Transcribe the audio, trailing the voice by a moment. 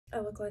I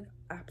look like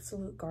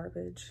absolute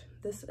garbage.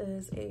 This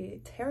is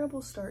a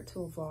terrible start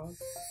to a vlog.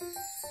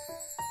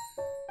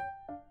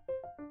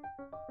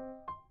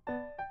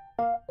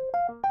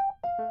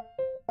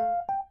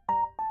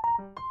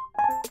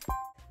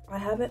 I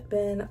haven't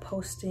been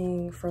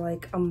posting for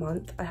like a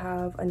month. I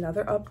have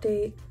another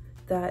update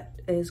that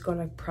is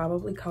gonna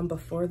probably come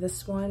before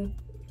this one.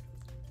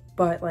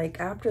 But like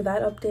after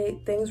that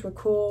update, things were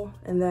cool.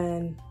 And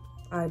then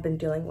I've been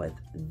dealing with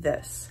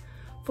this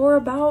for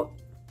about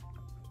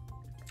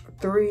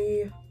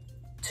 3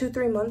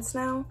 months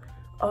now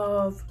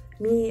of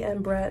me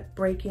and Brett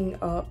breaking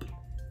up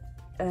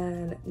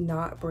and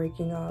not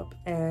breaking up,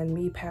 and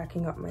me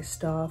packing up my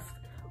stuff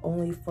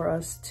only for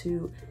us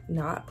to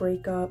not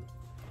break up.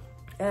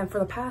 And for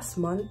the past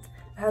month,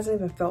 it hasn't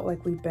even felt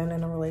like we've been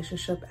in a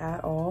relationship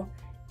at all.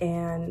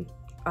 And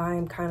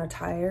I'm kind of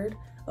tired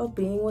of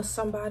being with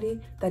somebody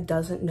that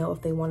doesn't know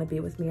if they want to be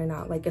with me or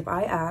not. Like if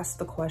I ask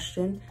the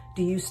question,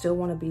 do you still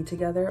want to be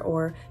together,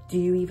 or do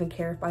you even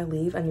care if I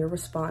leave, and your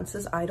response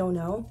is I don't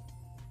know,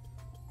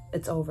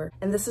 it's over.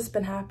 And this has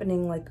been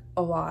happening like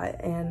a lot,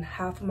 and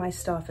half of my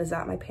stuff is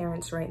at my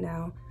parents' right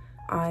now.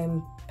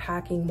 I'm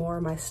packing more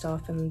of my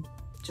stuff and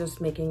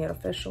just making it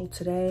official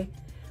today,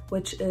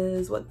 which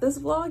is what this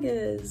vlog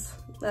is.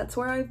 That's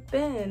where I've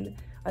been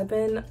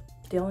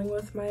dealing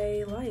with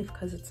my life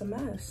because it's a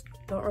mess.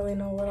 Don't really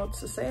know what else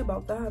to say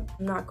about that.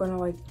 I'm not gonna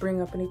like bring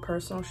up any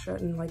personal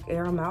shit and like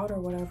air them out or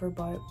whatever,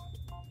 but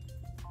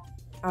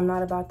I'm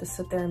not about to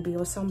sit there and be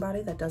with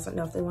somebody that doesn't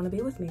know if they want to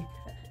be with me.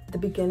 At the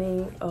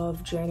beginning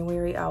of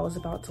January, I was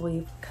about to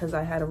leave because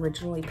I had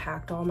originally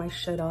packed all my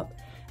shit up.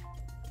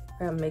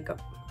 I have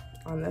makeup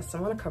on this, so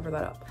I'm gonna cover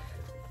that up.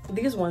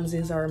 These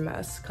onesies are a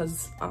mess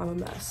because I'm a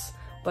mess.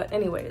 But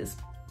anyways,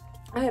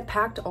 I had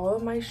packed all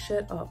of my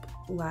shit up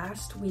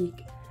last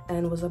week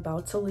and was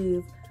about to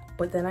leave,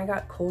 but then I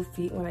got cold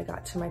feet when I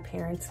got to my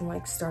parents and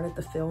like started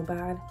to feel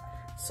bad.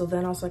 So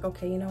then I was like,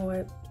 okay, you know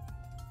what?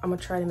 I'm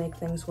gonna try to make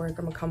things work.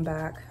 I'm gonna come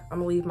back. I'm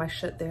gonna leave my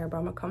shit there, but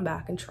I'm gonna come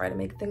back and try to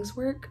make things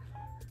work.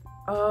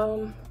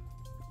 A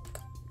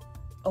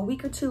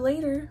week or two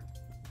later,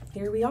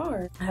 here we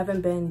are. I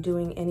haven't been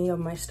doing any of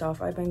my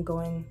stuff. I've been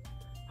going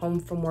home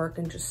from work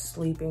and just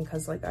sleeping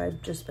because like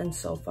I've just been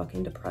so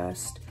fucking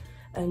depressed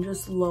and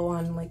just low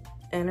on like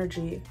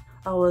energy.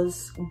 I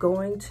was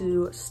going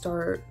to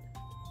start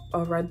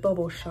a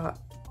Redbubble shop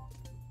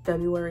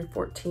February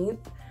 14th,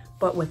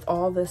 but with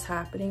all this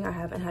happening, I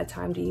haven't had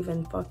time to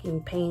even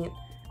fucking paint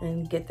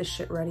and get the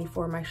shit ready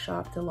for my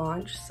shop to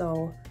launch.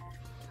 So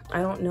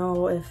I don't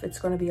know if it's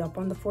gonna be up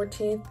on the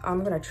 14th.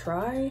 I'm gonna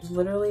try.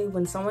 Literally,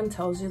 when someone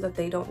tells you that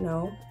they don't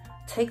know,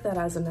 take that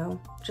as a no.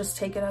 Just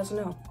take it as a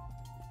no.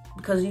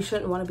 Because you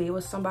shouldn't want to be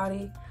with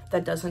somebody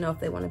that doesn't know if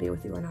they want to be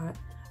with you or not.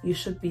 You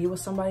should be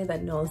with somebody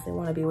that knows they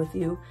want to be with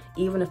you,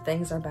 even if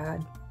things are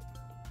bad.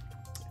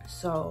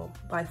 So,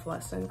 life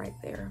lesson right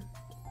there.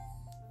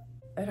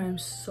 And I'm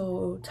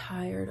so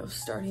tired of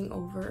starting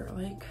over.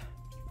 Like,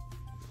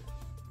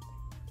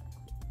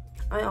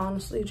 I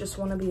honestly just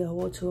want to be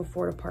able to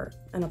afford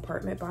an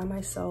apartment by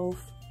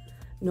myself.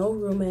 No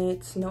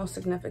roommates, no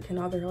significant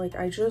other. Like,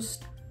 I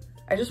just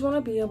want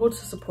to be able to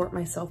support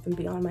myself and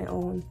be on my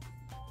own.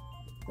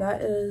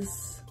 That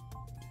is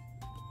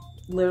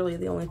literally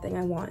the only thing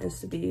I want, is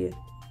to be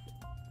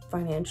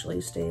financially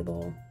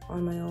stable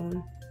on my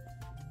own.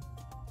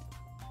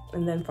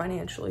 And then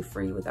financially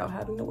free without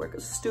having to work a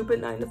stupid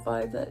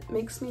 9-to-5 that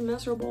makes me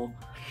miserable.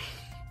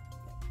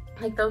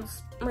 Like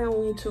that's my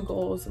only two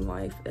goals in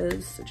life,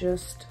 is to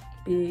just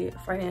be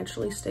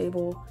financially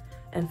stable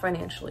and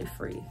financially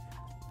free.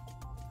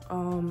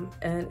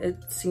 And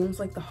it seems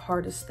like the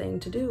hardest thing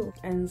to do.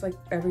 And it's like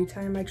every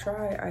time I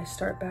try, I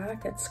start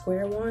back at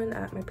square one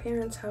at my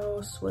parents'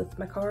 house with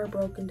my car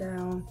broken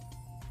down.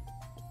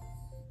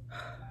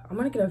 I'm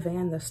gonna get a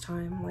van this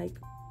time, like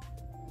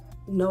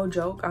no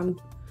joke.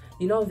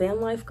 You know, van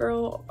life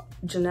girl,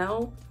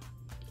 Janelle,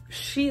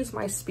 she is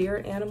my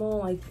spirit animal.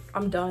 Like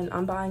I'm done,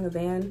 I'm buying a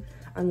van,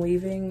 I'm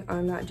leaving,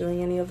 I'm not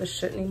doing any of this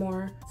shit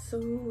anymore. So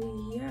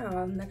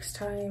yeah, next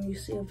time you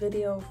see a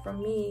video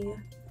from me,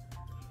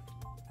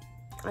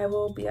 I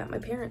will be at my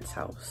parents'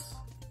 house.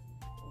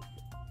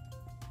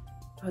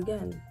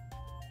 Again,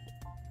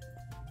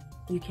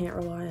 you can't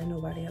rely on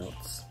nobody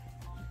else.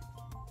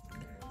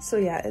 So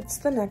yeah, it's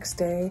the next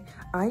day.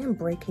 I am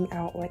breaking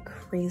out like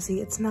crazy.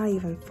 It's not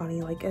even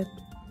funny. Like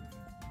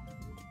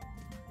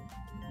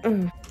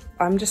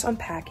I'm just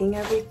unpacking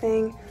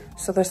everything.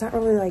 So there's not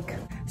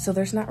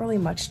really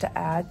much to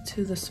add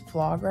to this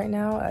vlog right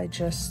now. I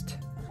just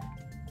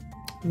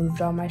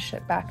moved all my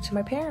shit back to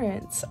my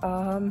parents.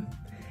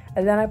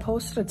 And then I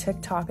posted a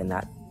TikTok and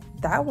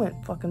that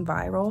went fucking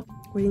viral.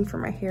 Waiting for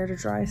my hair to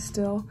dry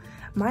still.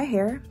 My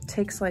hair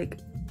takes like,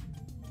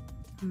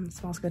 it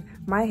smells good.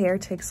 My hair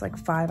takes like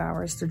 5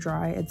 hours to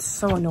dry. It's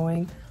so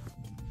annoying.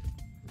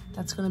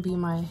 That's gonna be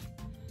my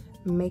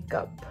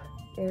makeup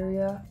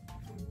area.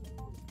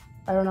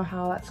 I don't know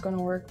how that's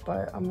gonna work,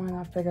 but I'm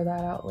gonna figure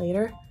that out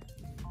later.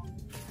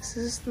 This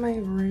is my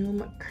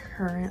room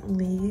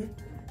currently.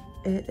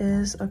 It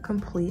is a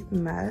complete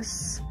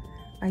mess.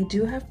 I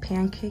do have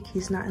Pancake.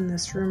 He's not in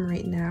this room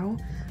right now,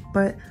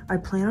 but I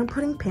plan on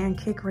putting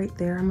Pancake right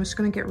there. I'm just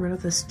gonna get rid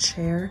of this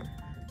chair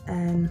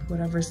and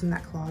whatever's in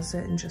that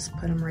closet and just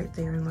put him right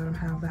there and let him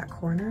have that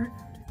corner.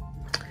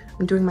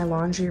 I'm doing my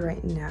laundry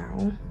right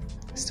now.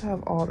 I still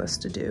have all this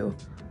to do.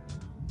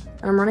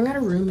 I'm running out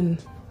of room in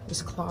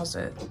this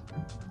closet.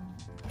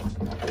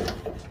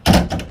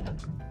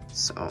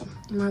 So I'm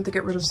gonna have to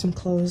get rid of some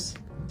clothes.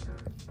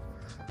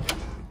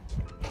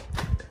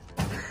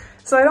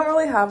 So I don't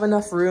really have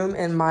enough room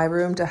in my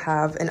room to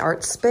have an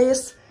art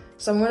space.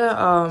 So I'm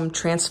gonna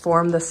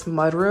transform this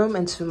mud room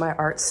into my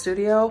art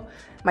studio.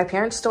 My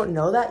parents don't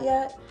know that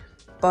yet,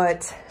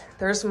 but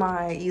there's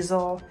my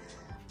easel,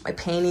 my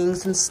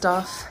paintings and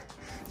stuff.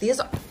 These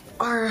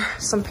are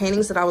some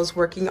paintings that I was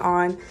working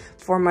on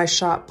for my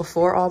shop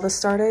before all this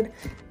started,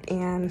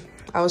 and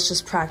I was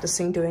just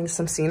practicing doing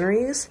some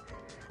sceneries.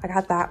 I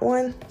got that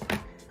one,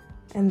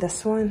 and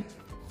this one,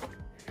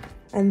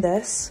 and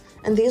this.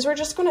 And these were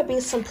just gonna be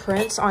some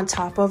prints on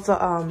top of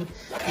the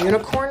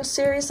unicorn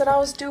series that I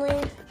was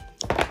doing.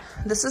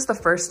 This is the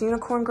first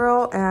unicorn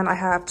girl, and I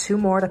have 2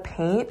 more to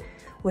paint,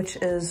 which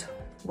is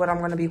what I'm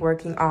gonna be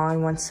working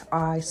on once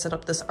I set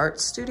up this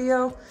art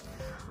studio.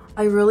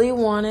 I really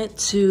wanted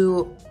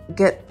to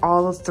get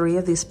all 3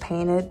 of these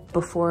painted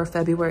before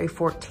February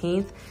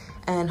 14th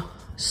and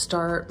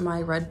start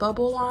my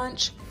Redbubble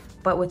launch.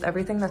 But with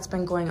everything that's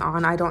been going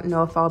on, I don't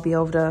know if I'll be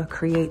able to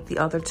create the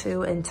other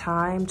 2 in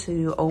time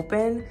to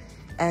open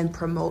and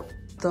promote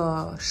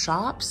the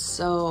shops.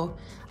 So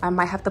I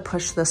might have to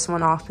push this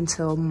one off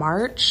until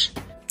March.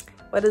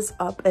 What is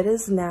up? It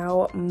is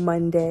now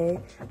Monday.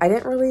 I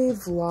didn't really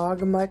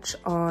vlog much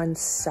on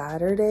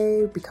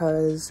Saturday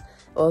because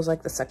it was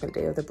like the 2nd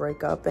day of the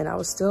breakup, and I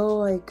was still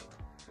like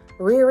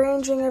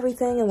rearranging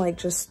everything and like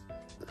just,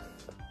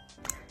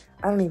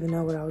 I don't even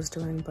know what I was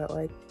doing, but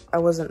like I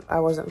wasn't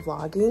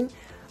vlogging.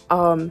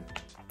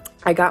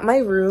 I got my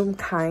room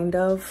kind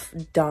of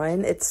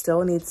done. It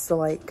still needs to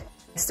like,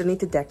 I still need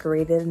to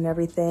decorate it and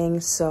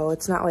everything. So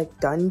it's not like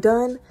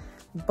done,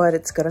 but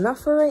it's good enough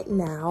for right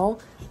now.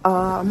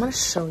 I'm gonna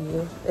show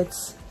you.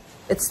 It's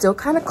still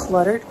kind of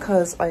cluttered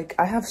because like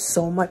I have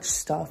so much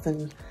stuff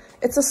and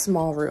it's a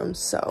small room.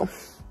 So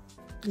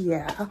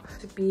yeah,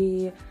 to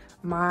be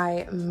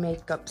my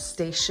makeup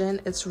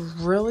station. It's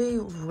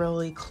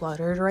really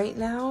cluttered right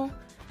now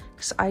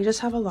because I just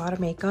have a lot of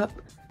makeup.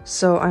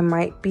 So I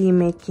might be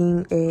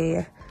making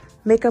a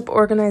makeup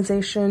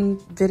organization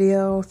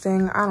video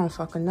thing. I don't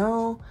fucking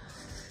know.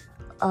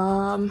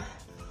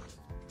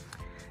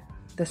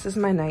 This is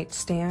my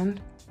nightstand.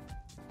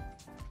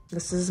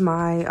 This is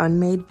my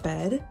unmade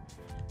bed.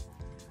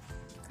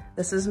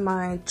 This is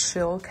my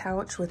chill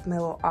couch with my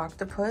little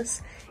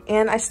octopus.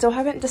 And I still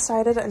haven't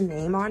decided a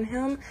name on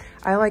him.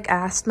 I like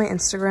asked my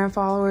Instagram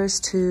followers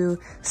to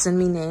send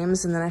me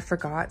names and then I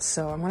forgot.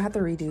 So I'm gonna have to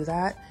redo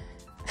that.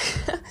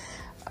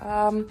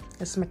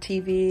 This is my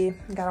TV.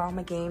 I got all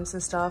my games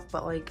and stuff,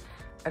 but like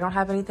I don't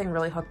have anything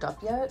really hooked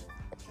up yet.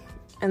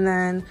 And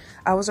then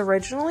I was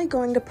originally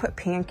going to put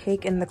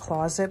Pancake in the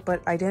closet,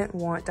 but I didn't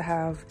want to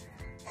have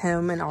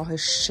him and all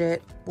his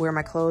shit where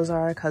my clothes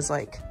are, because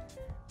like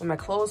when my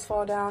clothes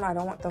fall down, I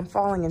don't want them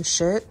falling in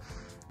shit.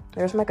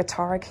 There's my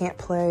guitar I can't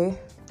play.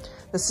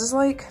 This is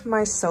like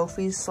my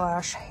selfie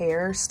 /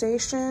 hair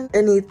station.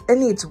 It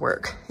needs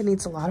work. It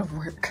needs a lot of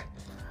work.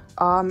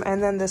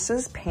 And then this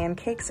is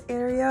Pancake's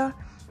area.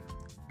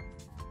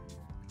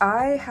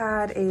 I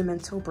had a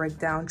mental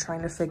breakdown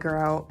trying to figure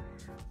out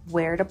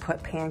where to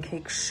put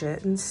Pancake's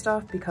shit and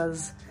stuff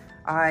because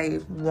I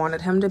wanted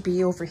him to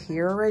be over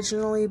here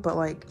originally, but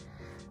like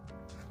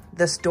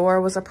this door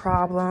was a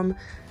problem.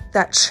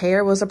 That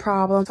chair was a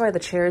problem. That's why the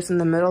chair is in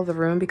the middle of the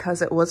room,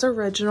 because it was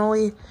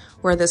originally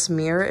where this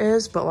mirror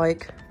is, but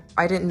like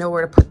I didn't know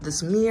where to put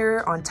this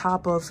mirror on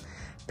top of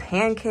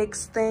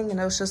Pancake's thing, and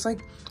it was just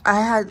like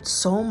I had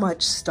so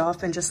much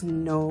stuff and just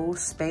no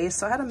space.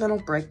 So I had a mental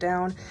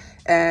breakdown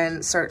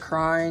and started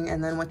crying,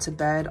 and then went to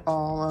bed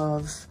all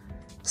of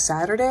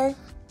Saturday.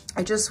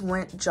 I just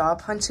went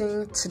job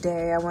hunting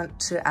today. I went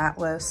to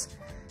Atlas,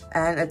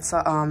 and it's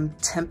a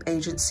temp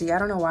agency. I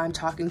don't know why I'm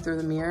talking through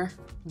the mirror,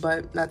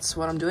 but that's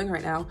what I'm doing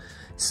right now.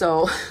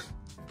 So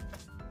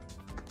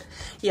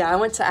yeah, I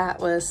went to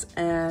Atlas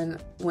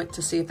and went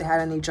to see if they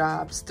had any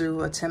jobs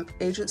through a temp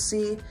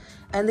agency,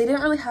 and they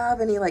didn't really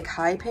have any like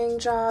high paying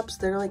jobs.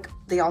 They're like,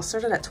 they all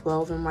started at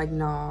 12. And I'm like,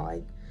 nah,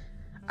 like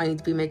I need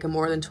to be making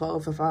more than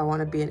 12 if I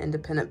want to be an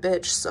independent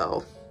bitch.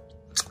 So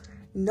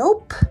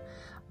nope.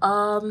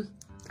 I'm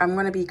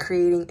going to be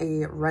creating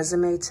a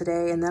resume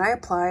today, and then I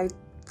applied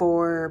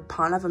for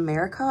Pawn of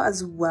America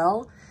as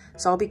well.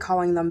 So I'll be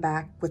calling them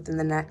back within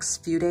the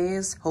next few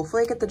days.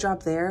 Hopefully I get the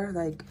job there.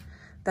 Like,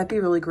 that'd be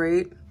really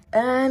great.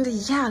 And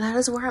yeah, that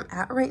is where I'm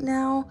at right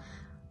now.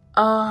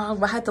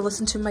 I had to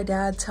listen to my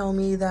dad tell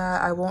me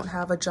that I won't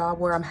have a job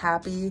where I'm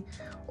happy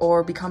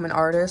or become an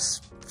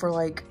artist for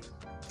like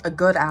a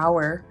good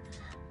hour.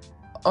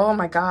 Oh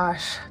my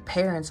gosh,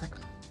 parents, like,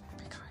 oh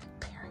my God,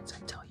 parents,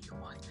 I tell you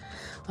what.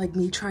 like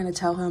me trying to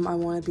tell him I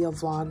want to be a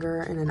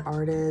vlogger and an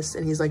artist,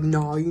 and he's like,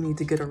 no, you need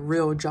to get a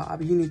real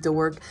job. You need to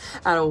work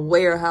at a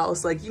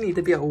warehouse. Like, you need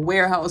to be a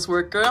warehouse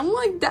worker. I'm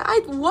like,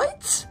 Dad,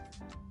 what?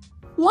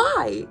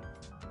 Why?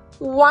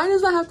 Why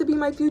does that have to be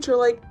my future?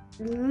 Like,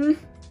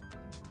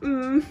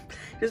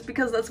 just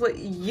because that's what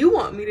you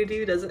want me to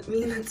do doesn't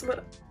mean that's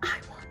what I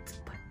want.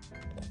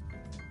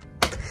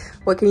 But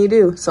what can you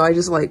do? So I was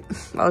just like,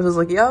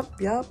 yup.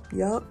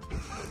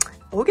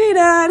 Okay,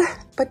 Dad.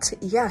 But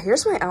yeah,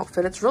 here's my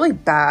outfit. It's really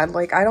bad.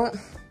 Like,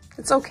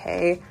 it's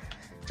okay.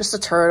 Just a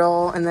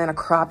turtle and then a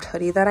cropped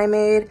hoodie that I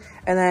made.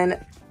 And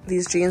then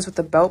these jeans with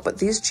the belt. But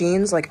these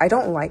jeans, like, I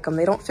don't like them.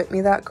 They don't fit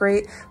me that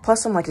great.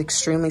 Plus, I'm like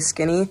extremely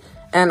skinny.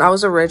 And I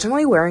was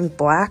originally wearing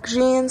black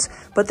jeans,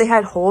 but they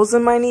had holes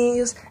in my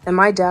knees. And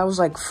my dad was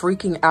like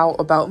freaking out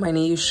about my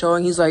knees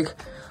showing. He's like,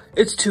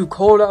 it's too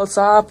cold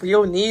outside for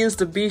your knees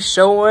to be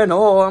showing.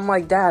 Oh, I'm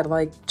like, Dad,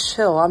 like,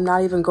 chill. I'm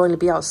not even going to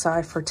be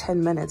outside for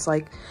 10 minutes.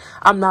 Like,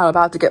 I'm not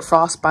about to get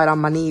frostbite on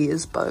my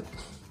knees. But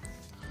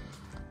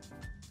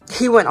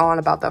he went on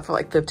about that for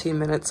like 15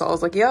 minutes. So I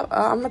was like, yep,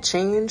 I'm gonna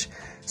change.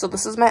 So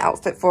this is my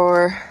outfit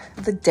for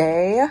the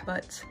day.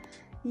 But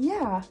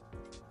yeah,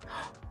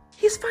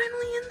 he's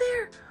finally in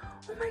there.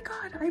 Oh my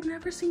God, I've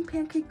never seen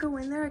Pancake go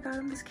in there. I got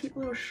him this cute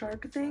little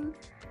shark thing.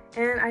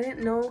 And I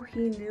didn't know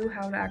he knew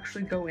how to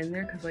actually go in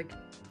there because like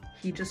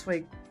he just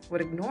like would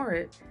ignore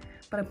it.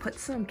 But I put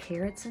some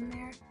carrots in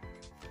there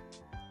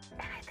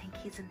and I think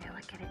he's in there.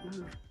 Look at it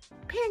move.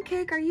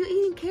 Pancake, are you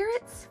eating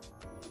carrots?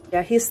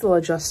 Yeah, he's still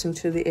adjusting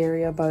to the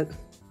area, but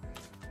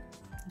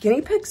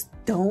guinea pigs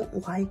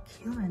don't like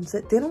humans.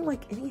 They don't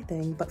like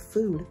anything but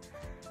food.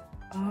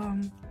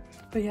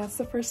 But yeah, it's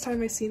the first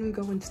time I've seen him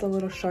go into the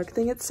little shark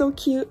thing. It's so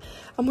cute.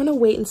 I'm gonna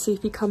wait and see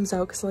if he comes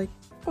out because like,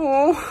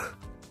 oh.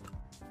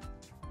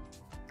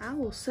 I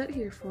will sit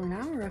here for an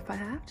hour if I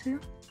have to.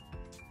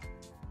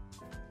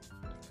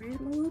 Where's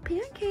my little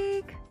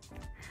pancake?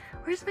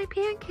 Where's my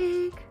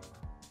pancake?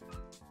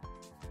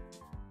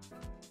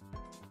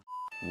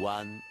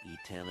 One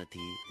eternity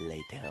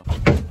later.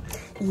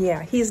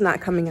 Yeah, he's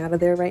not coming out of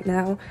there right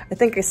now. I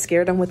think I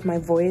scared him with my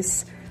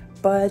voice.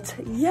 But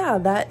yeah,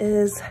 that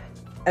is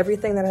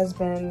everything that has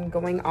been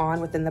going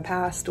on within the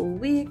past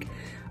week.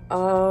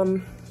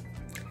 I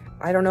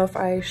don't know if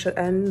I should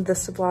end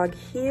this vlog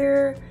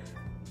here.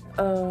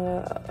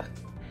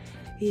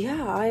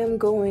 Yeah, I am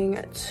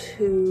going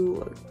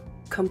to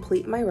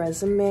complete my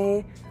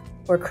resume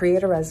or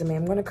create a resume.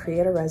 I'm going to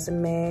create a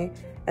resume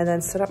and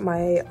then set up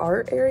my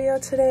art area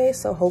today.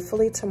 So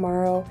hopefully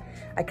tomorrow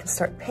I can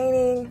start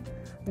painting.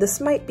 This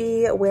might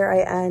be where I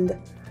end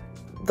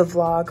the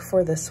vlog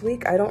for this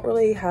week. I don't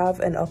really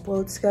have an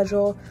upload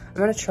schedule. I'm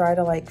going to try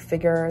to like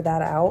figure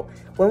that out.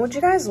 When would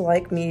you guys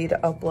like me to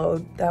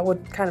upload? That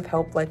would kind of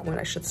help like when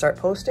I should start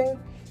posting.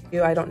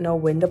 I don't know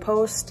when to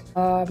post.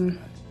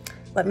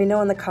 Let me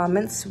know in the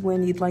comments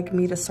when you'd like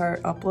me to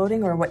start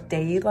uploading or what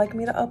day you'd like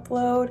me to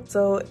upload.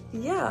 So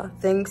yeah,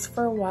 thanks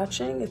for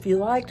watching. If you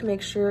liked,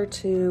 make sure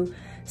to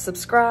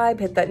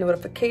subscribe, hit that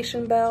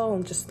notification bell,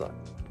 and just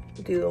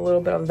do a little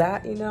bit of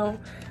that, you know.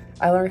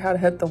 I learned how to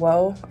hit the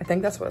well. I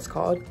think that's what it's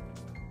called.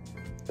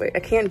 Wait,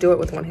 I can't do it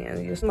with one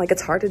hand. Like,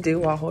 it's hard to do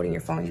while holding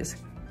your phone. You just,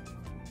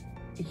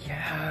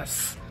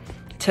 yes.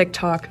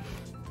 TikTok.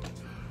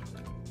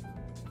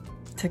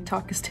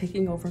 TikTok is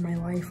taking over my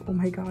life. Oh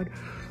my God.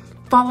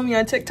 Follow me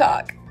on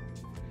TikTok.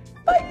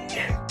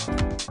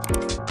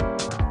 Bye.